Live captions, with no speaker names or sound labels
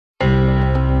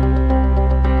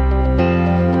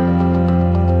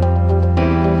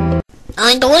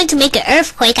I'm going to make an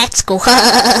earthquake at school. Shh,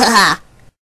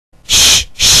 shh,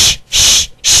 shh,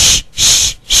 shh,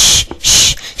 shh, shh,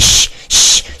 shh, shh,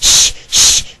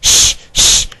 shh,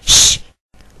 shh, shh.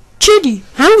 Jenny,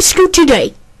 how was school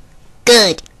today?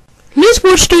 Good. Let's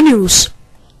watch the news.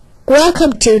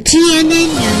 Welcome to GNN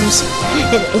News.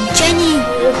 Jenny,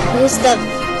 who's the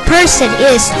person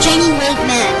is Jenny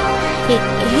Wakeman.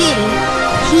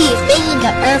 He is making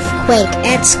an earthquake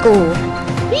at school.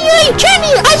 Yay,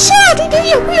 Jenny! I saw it!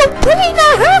 We're putting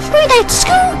an earthquake at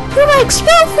school! You're like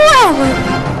expelled forever!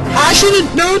 I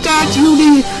shouldn't know that,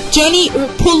 Jenny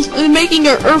making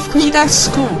an earthquake at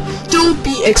school. You'll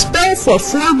be expelled for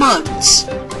 4 months.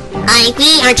 I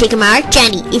agree, Archie Kumar.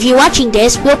 Jenny, if you're watching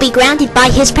this, we'll be grounded by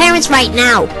his parents right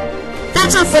now.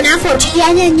 That's all for now for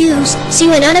GNN News. See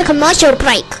you in another commercial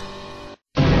break.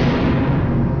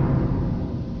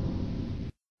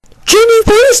 Jenny,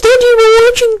 why is that you were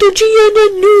watching the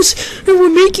GNN News and we're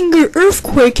making an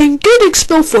earthquake and get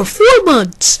expelled for 4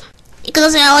 months?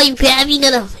 Because I'm having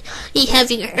an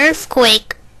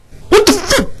earthquake. What the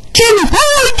fuck? Jenny, how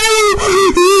are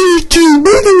you to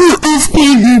making an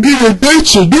earthquake and get a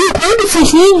better? You're grounded for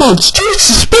 4 months. Your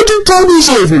suspended time is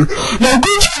over. Now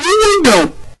go to the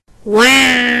window.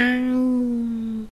 Wow.